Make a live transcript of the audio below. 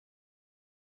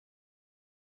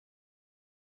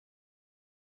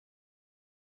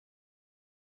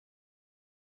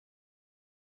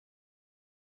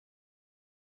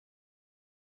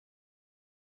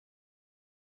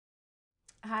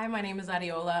Hi, my name is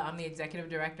Adiola. I'm the Executive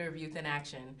Director of Youth in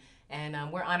Action,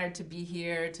 and we're honored to be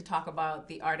here to talk about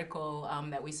the article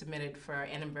that we submitted for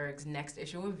Annenberg's next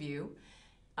issue of VUE.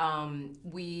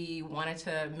 We wanted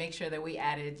to make sure that we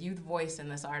added youth voice in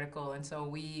this article, and so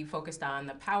we focused on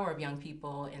the power of young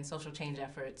people in social change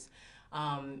efforts.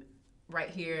 Right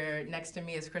here next to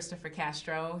me is Christopher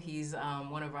Castro. He's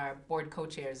one of our board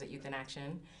co-chairs at Youth in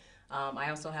Action. I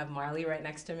also have Marley right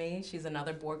next to me. She's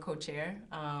another board co-chair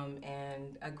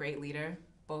and a great leader,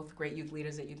 both great youth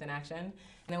leaders at Youth in Action. And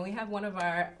then we have one of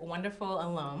our wonderful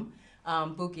alum,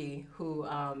 Buki, who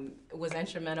was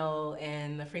instrumental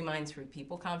in the Free Minds, Free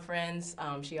People conference.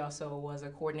 She also was a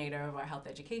coordinator of our health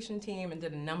education team and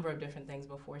did a number of different things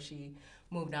before she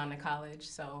moved on to college.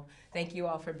 So thank you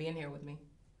all for being here with me.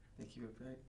 Thank you,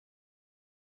 Rebecca.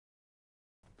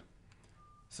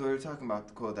 So we were talking about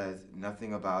the quote that is,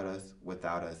 "Nothing about us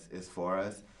without us is for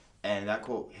us," and that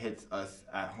quote hits us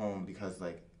at home because,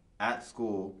 like, at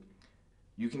school,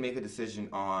 you can make a decision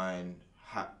on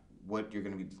what you're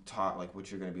going to be taught, like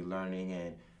what you're going to be learning,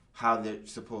 and how they're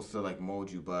supposed to like mold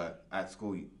you. But at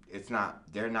school, it's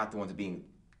not. They're not the ones being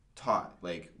taught.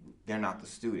 Like, they're not the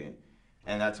student,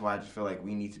 and that's why I just feel like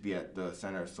we need to be at the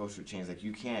center of social change. Like,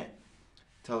 you can't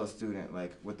tell a student,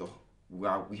 like,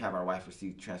 we have our Wife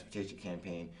Received Transportation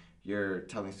campaign, you're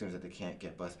telling students that they can't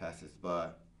get bus passes,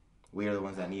 but we are the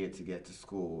ones that need it to get to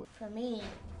school. For me,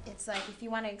 it's like, if you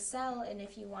want to excel and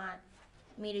if you want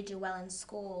me to do well in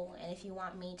school and if you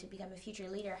want me to become a future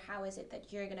leader, how is it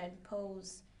that you're going to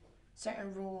impose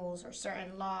certain rules or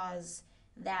certain laws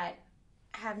that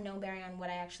have no bearing on what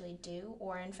I actually do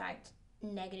or, in fact,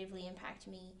 negatively impact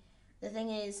me? The thing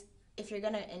is, if you're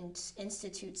going to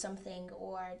institute something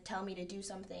or tell me to do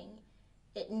something,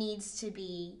 it needs to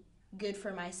be good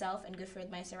for myself and good for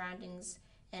my surroundings,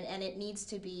 and it needs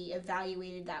to be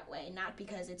evaluated that way, not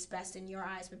because it's best in your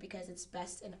eyes, but because it's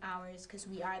best in ours, because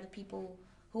we are the people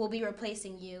who will be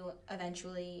replacing you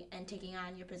eventually and taking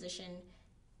on your position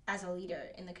as a leader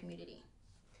in the community.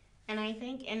 And I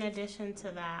think in addition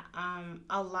to that,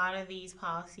 a lot of these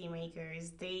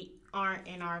policymakers, they aren't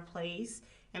in our place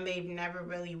and they've never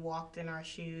really walked in our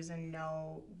shoes and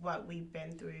know what we've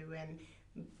been through and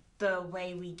the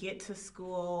way we get to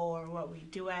school or what we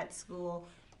do at school.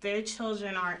 Their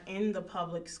children are in the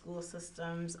public school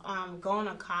systems. Going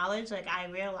to college, like, I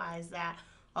realized that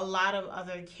a lot of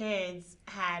other kids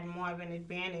had more of an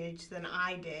advantage than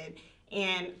I did.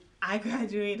 And I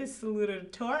graduated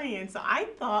salutatorian, so I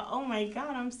thought, oh my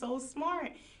God, I'm so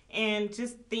smart. And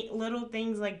just little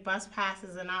things like bus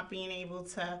passes and not being able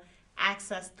to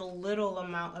access the little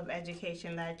amount of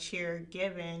education that you're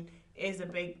given is a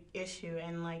big issue,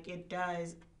 and like it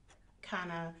does kind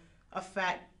of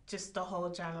affect just the whole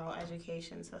general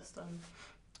education system.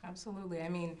 Absolutely. I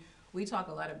mean, we talk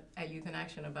a lot at Youth in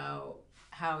Action about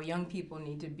how young people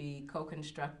need to be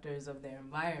co-constructors of their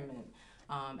environment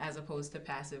as opposed to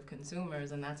passive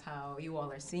consumers, and that's how you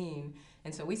all are seen.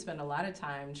 And so we spend a lot of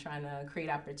time trying to create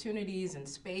opportunities and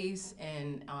space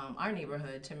in our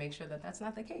neighborhood to make sure that that's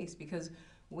not the case, because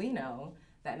we know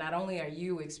that not only are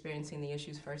you experiencing the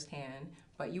issues firsthand,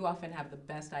 but you often have the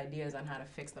best ideas on how to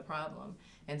fix the problem.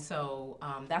 And so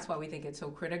that's why we think it's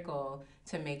so critical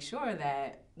to make sure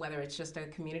that whether it's just a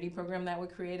community program that we're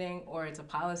creating or it's a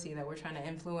policy that we're trying to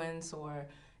influence or,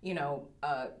 you know,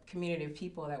 a community of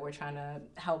people that we're trying to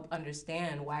help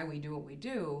understand why we do what we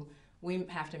do, we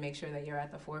have to make sure that you're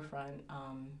at the forefront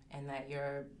and that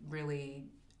you're really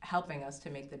helping us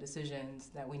to make the decisions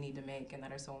that we need to make and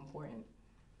that are so important.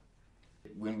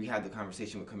 When we had the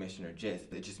conversation with Commissioner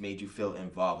Gist, it just made you feel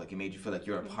involved. Like, it made you feel like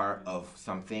you're a part of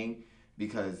something,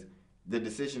 because the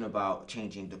decision about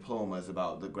changing diplomas,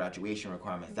 about the graduation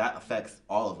requirements, that affects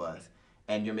all of us.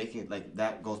 And you're making, like,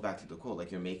 that goes back to the quote, like,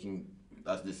 you're making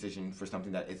a decision for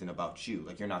something that isn't about you.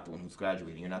 Like, you're not the one who's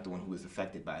graduating. You're not the one who is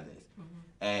affected by this. Mm-hmm.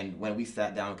 And when we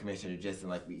sat down with Commissioner Gist and,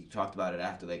 like, we talked about it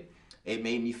after, like, it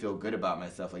made me feel good about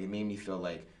myself. Like, it made me feel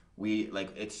like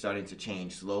it's starting to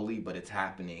change slowly, but it's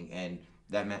happening. And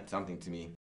that meant something to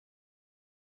me.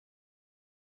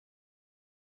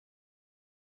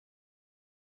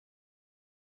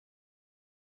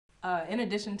 In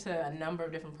addition to a number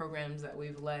of different programs that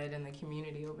we've led in the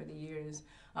community over the years,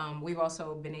 we've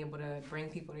also been able to bring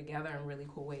people together in really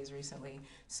cool ways recently.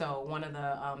 So one of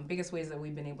the biggest ways that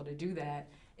we've been able to do that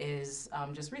is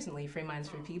just recently, Free Minds,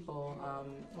 Free People,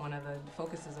 one of the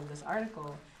focuses of this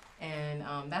article. And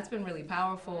that's been really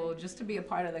powerful, just to be a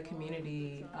part of the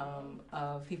community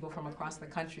of people from across the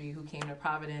country who came to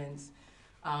Providence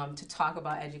to talk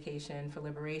about education for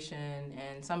liberation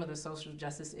and some of the social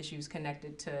justice issues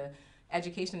connected to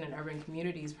education in urban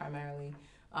communities primarily.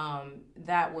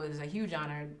 that was a huge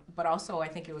honor. But also, I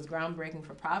think it was groundbreaking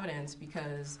for Providence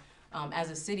because as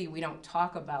a city, we don't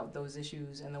talk about those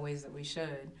issues in the ways that we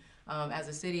should. As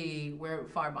a city, we're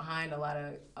far behind a lot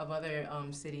of other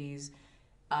cities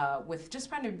with just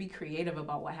trying to be creative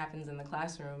about what happens in the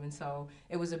classroom. And so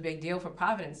it was a big deal for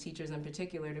Providence teachers in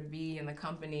particular to be in the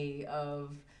company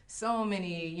of so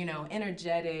many, you know,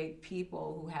 energetic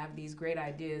people who have these great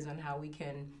ideas on how we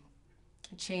can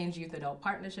change youth-adult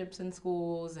partnerships in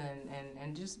schools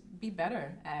and just be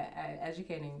better at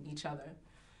educating each other.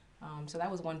 So that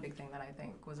was one big thing that I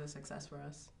think was a success for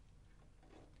us.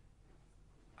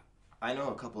 I know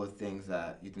a couple of things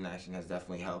that Youth in Action has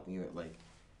definitely helped me with, like,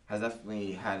 has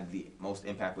definitely had the most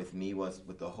impact with me was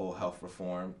with the whole health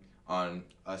reform on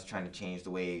us trying to change the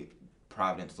way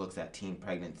Providence looks at teen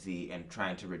pregnancy and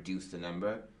trying to reduce the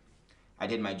number. I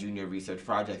did my junior research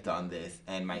project on this,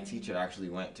 and my teacher actually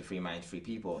went to Free Minds, Free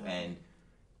People, and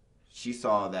she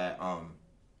saw that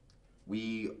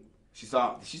she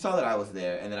saw that I was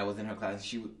there, and then I was in her class.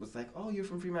 She was like, "Oh, you're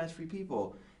from Free Minds, Free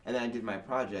People," and then I did my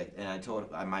project, and I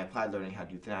told my applied learning had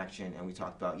Youth in Action, and we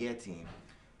talked about team,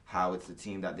 how it's a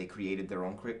team that they created their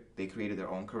own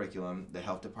curriculum. The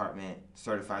health department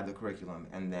certified the curriculum,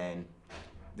 and then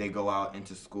they go out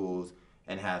into schools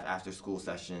and have after school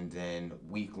sessions and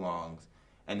week longs,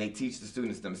 and they teach the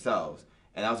students themselves.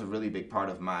 And that was a really big part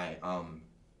of my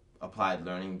applied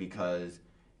learning because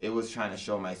it was trying to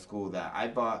show my school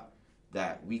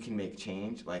that we can make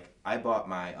change. Like, I bought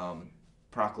my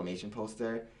proclamation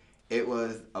poster. It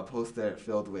was a poster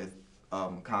filled with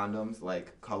condoms,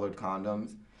 like colored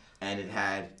condoms, and it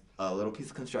had a little piece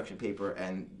of construction paper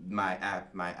and my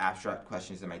abstract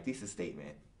questions and my thesis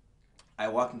statement. I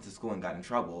walked into school and got in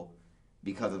trouble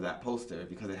because of that poster,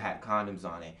 because it had condoms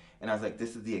on it. And I was like,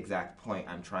 this is the exact point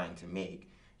I'm trying to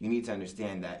make. You need to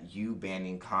understand that you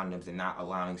banning condoms and not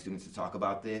allowing students to talk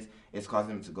about this is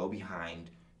causing them to go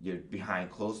behind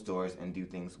closed doors and do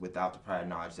things without the prior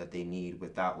knowledge that they need,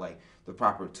 without like the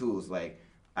proper tools. Like,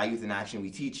 at Youth in Action, we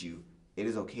teach you it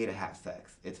is okay to have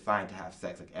sex. It's fine to have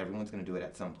sex. Like, everyone's gonna do it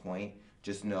at some point.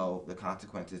 Just know the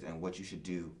consequences and what you should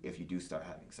do if you do start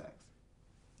having sex.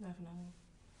 Definitely.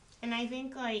 And I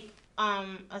think, like,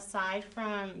 aside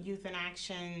from Youth in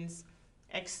Action's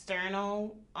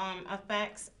external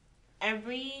effects,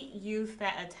 every youth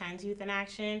that attends Youth in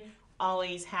Action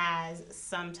always has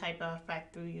some type of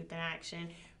effect through Youth in Action.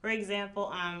 For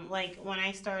example, like, when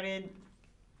I started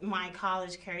my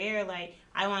college career, like,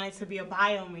 I wanted to be a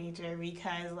bio major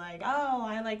because, like, oh,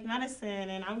 I like medicine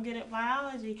and I'm good at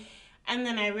biology. And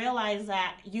then I realized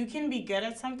that you can be good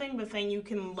at something, but then you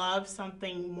can love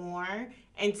something more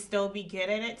and still be good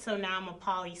at it. So now I'm a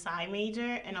poli-sci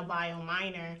major and a bio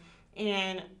minor.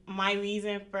 And my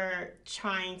reason for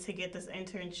trying to get this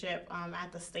internship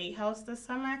at the State House this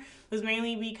summer was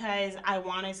mainly because I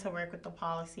wanted to work with the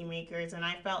policymakers, and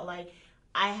I felt like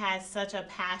I had such a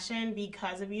passion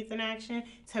because of Youth in Action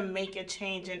to make a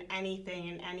change in anything,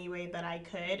 in any way that I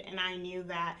could. And I knew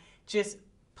that just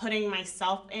putting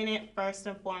myself in it first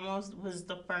and foremost was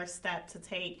the first step to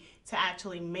take to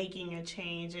actually making a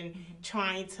change and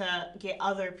trying to get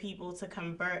other people to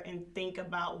convert and think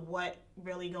about what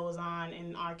really goes on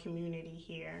in our community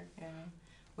here. Yeah.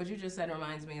 What you just said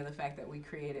reminds me of the fact that we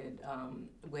created,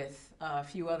 with a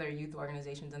few other youth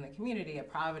organizations in the community, a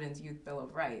Providence Youth Bill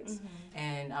of Rights.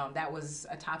 And that was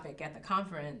a topic at the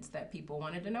conference that people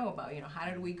wanted to know about. You know, how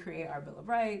did we create our Bill of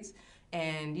Rights?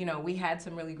 And, you know, we had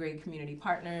some really great community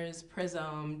partners,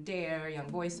 PRISM, DARE, Young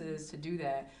Voices, to do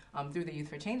that through the Youth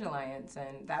for Change Alliance.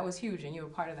 And that was huge, and you were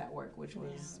part of that work, which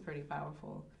was pretty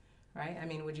powerful, right? I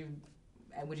mean, would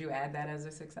you add that as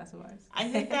a success of ours? I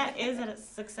think that is a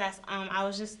success. I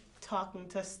was just talking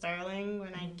to Sterling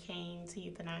when I came to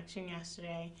Youth in Action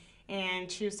yesterday,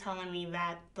 and she was telling me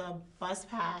that the bus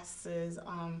passes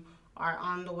are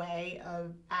on the way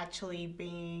of actually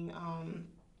being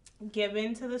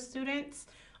given to the students.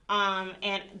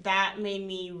 And that made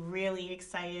me really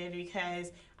excited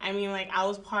because, I mean, like, I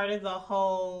was part of the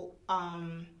whole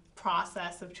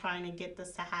process of trying to get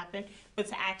this to happen, but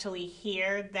to actually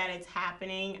hear that it's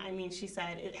happening, I mean, she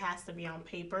said it has to be on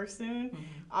paper soon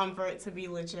for it to be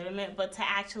legitimate, but to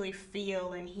actually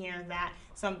feel and hear that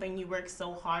something you worked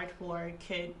so hard for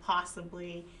could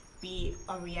possibly be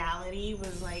a reality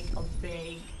was like a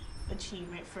big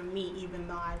achievement for me, even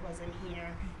though I wasn't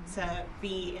here to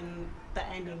be in the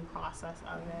ending process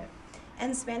of it.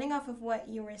 And spanning off of what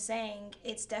you were saying,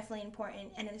 it's definitely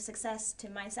important and a success to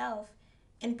myself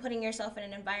in putting yourself in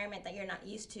an environment that you're not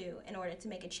used to in order to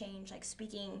make a change, like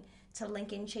speaking to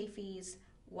Lincoln Chafee's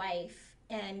wife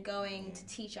and going to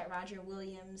teach at Roger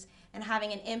Williams and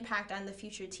having an impact on the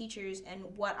future teachers and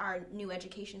what our new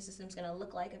education system is going to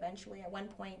look like eventually at one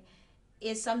point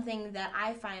is something that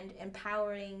I find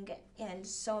empowering and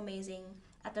so amazing,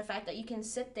 at the fact that you can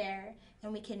sit there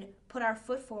and we can put our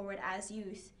foot forward as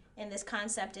youth in this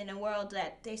concept in a world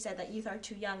that they said that youth are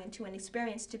too young and too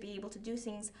inexperienced to be able to do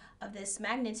things of this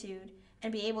magnitude,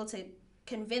 and be able to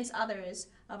convince others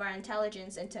of our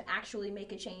intelligence and to actually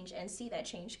make a change and see that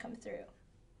change come through.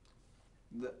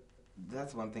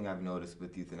 That's one thing I've noticed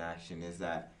with Youth in Action is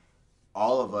that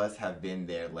all of us have been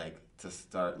there, like, to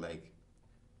start, like,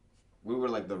 we were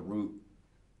like the root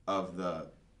of the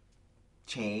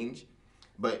change,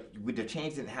 but the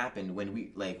change didn't happen when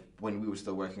we were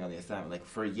still working on the assignment. Like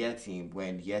for Team,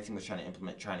 when Team was trying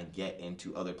to get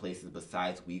into other places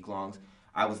besides week-longs,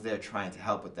 I was there trying to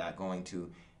help with that, going to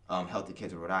Healthy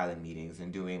Kids of Rhode Island meetings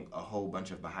and doing a whole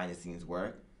bunch of behind-the-scenes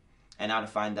work. And now to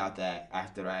find out that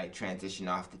after I transition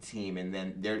off the team and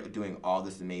then they're doing all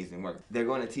this amazing work, they're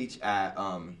going to teach at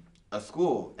a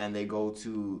school, and they've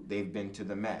been to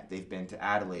the Met, they've been to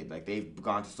Adelaide, like they've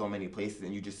gone to so many places,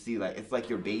 and you just see like, it's like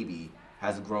your baby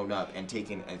has grown up and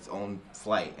taken its own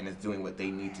flight and is doing what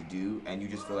they need to do, and you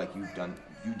just feel like you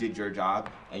did your job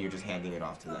and you're just handing it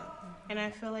off to them. And I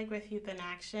feel like with Youth in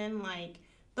Action, like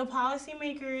the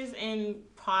policymakers in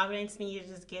Providence need to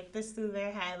just get this through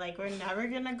their head. Like, we're never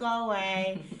gonna go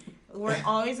away. We're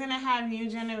always gonna have new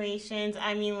generations.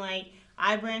 I mean, like,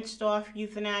 I branched off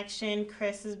Youth in Action,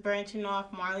 Chris is branching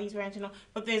off, Marley's branching off,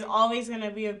 but there's always going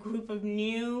to be a group of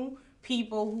new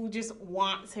people who just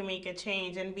want to make a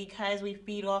change. And because we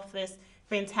feed off this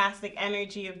fantastic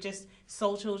energy of just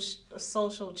social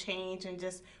change and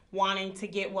just wanting to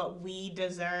get what we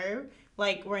deserve,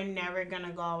 like, we're never going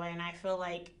to go away. And I feel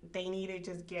like they need to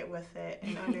just get with it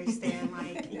and understand,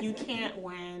 like, you can't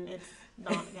win. It's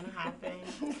not going to happen.